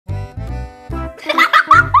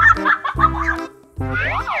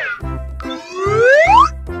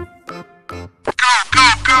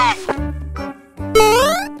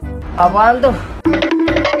Apaan tuh?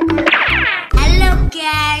 Halo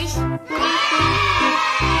guys.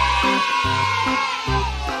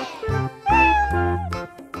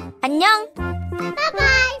 안녕. Bye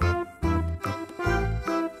bye.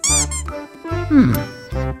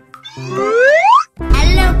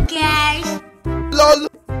 Halo guys. LOL.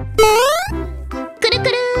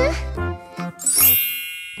 꾸르꾸르.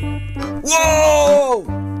 Whoa!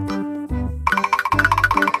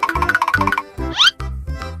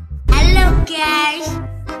 Hello guys.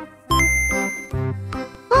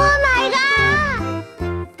 Oh my god.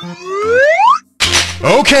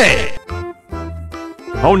 Okay.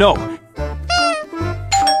 Oh no.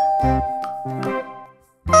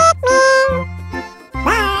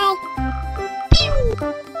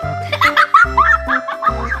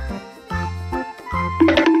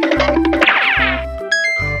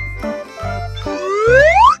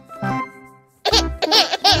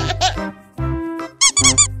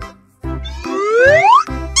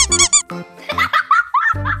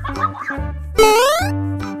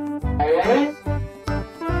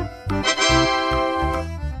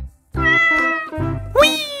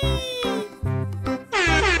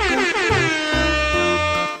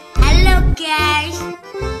 Hello guys.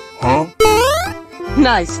 Huh?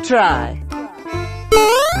 Nice try.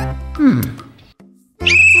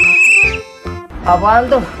 Apaan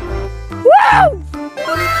tuh?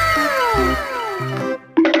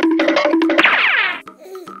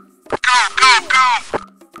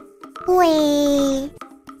 Wee.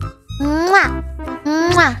 Mwah.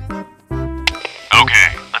 Mwah. Okay,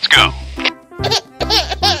 let's go.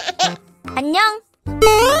 안녕.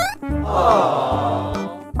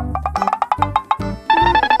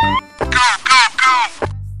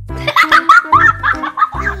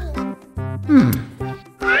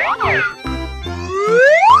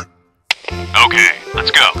 Okay,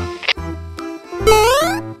 let's go.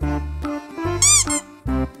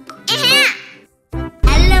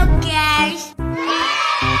 Hello guys.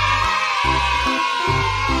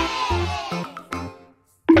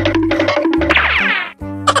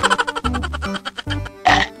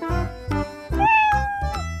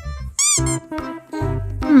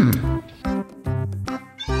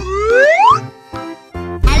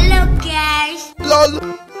 Hello guys. LOL.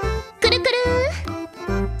 꾸르꾸르.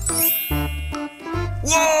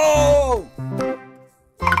 Whoa!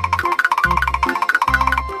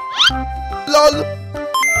 LOL.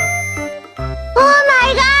 Oh my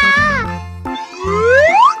god.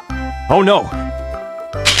 Oh no.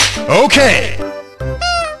 Okay.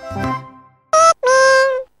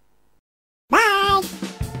 Bye.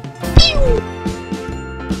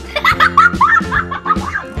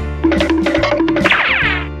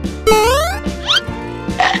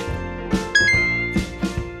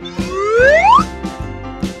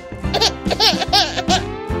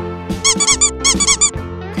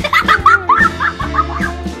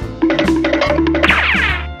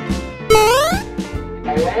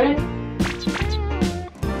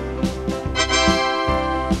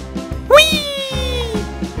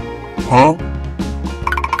 Huh?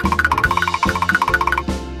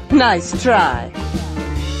 Nice try.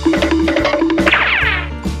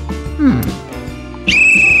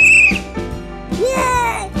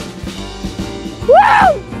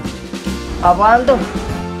 Apaan tuh?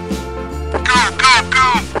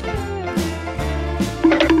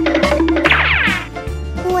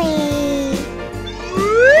 Wee.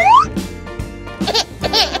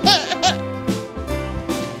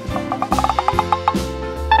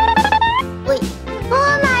 Wih.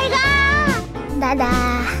 Oh my god.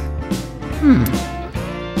 Dadah.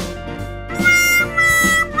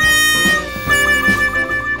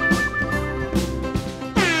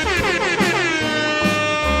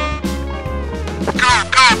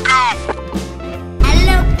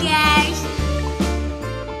 Hello guys.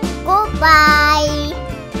 Goodbye.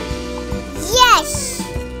 Yes.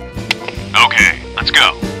 Okay, let's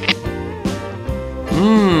go.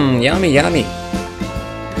 Yummy, yummy.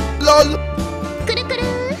 LOL. 꾸르꾸르.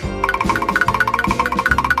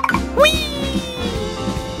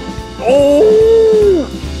 Oh!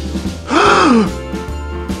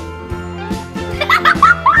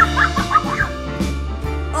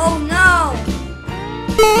 Oh no.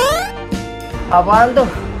 Apaan tuh?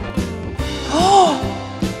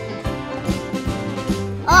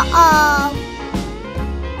 Uh-oh.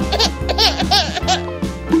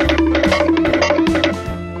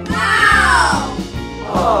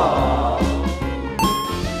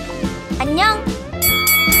 안녕.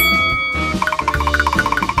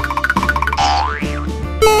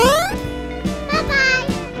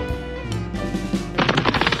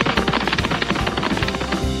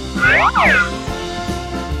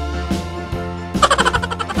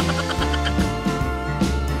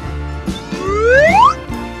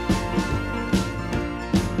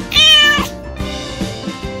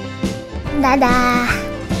 Dadah.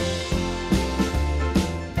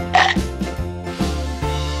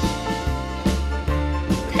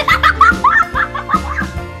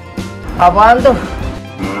 Apaan tuh?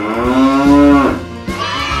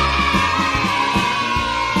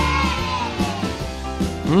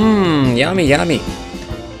 Yummy, yummy.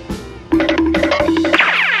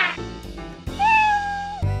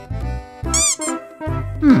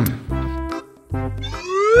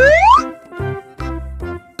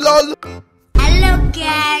 Lol. Hello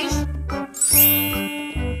guys.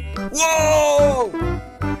 Whoa!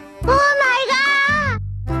 Oh my god.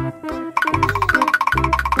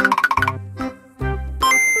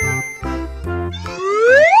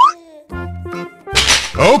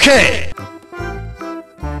 Okay.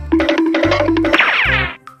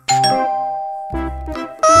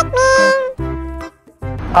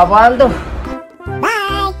 Apaan tuh?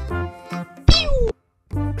 Bye.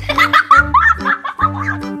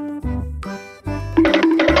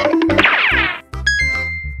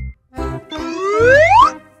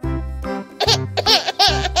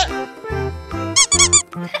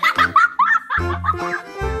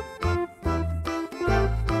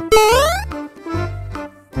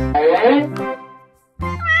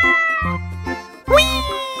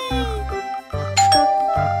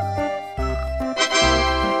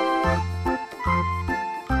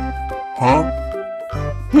 Huh?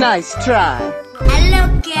 Nice try. Hello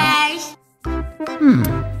guys.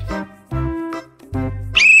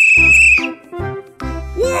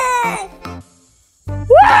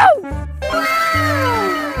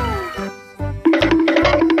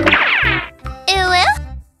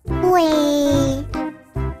 Wee.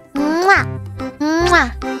 Mwah. Mwah.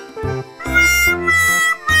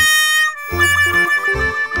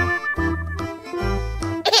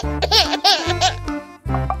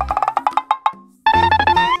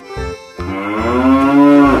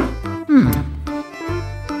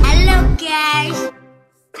 Hello guys.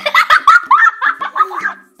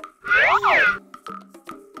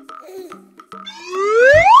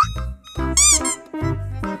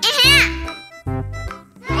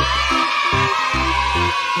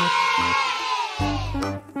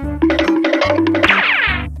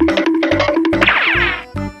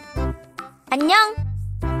 안녕.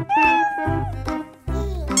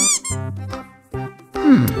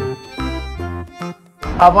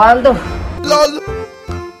 Apaan tuh? Lol.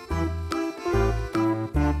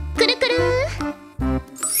 꾸르꾸르.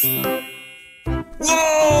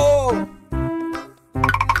 Whoa!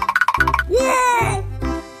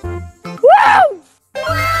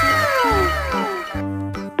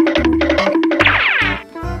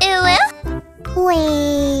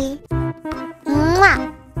 Wee. Mwah.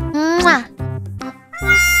 Mwah.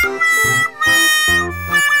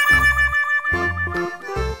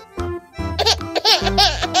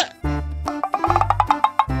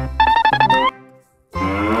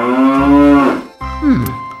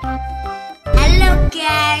 Hello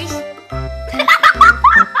guys.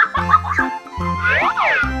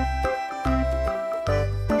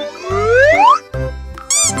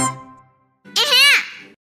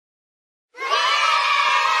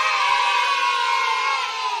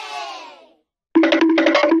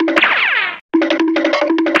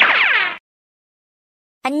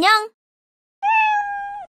 안녕.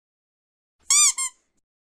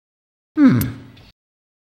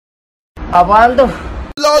 Apaan tuh?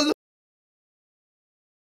 Lol.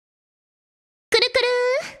 꾸르꾸르.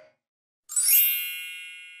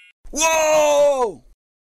 Whoa!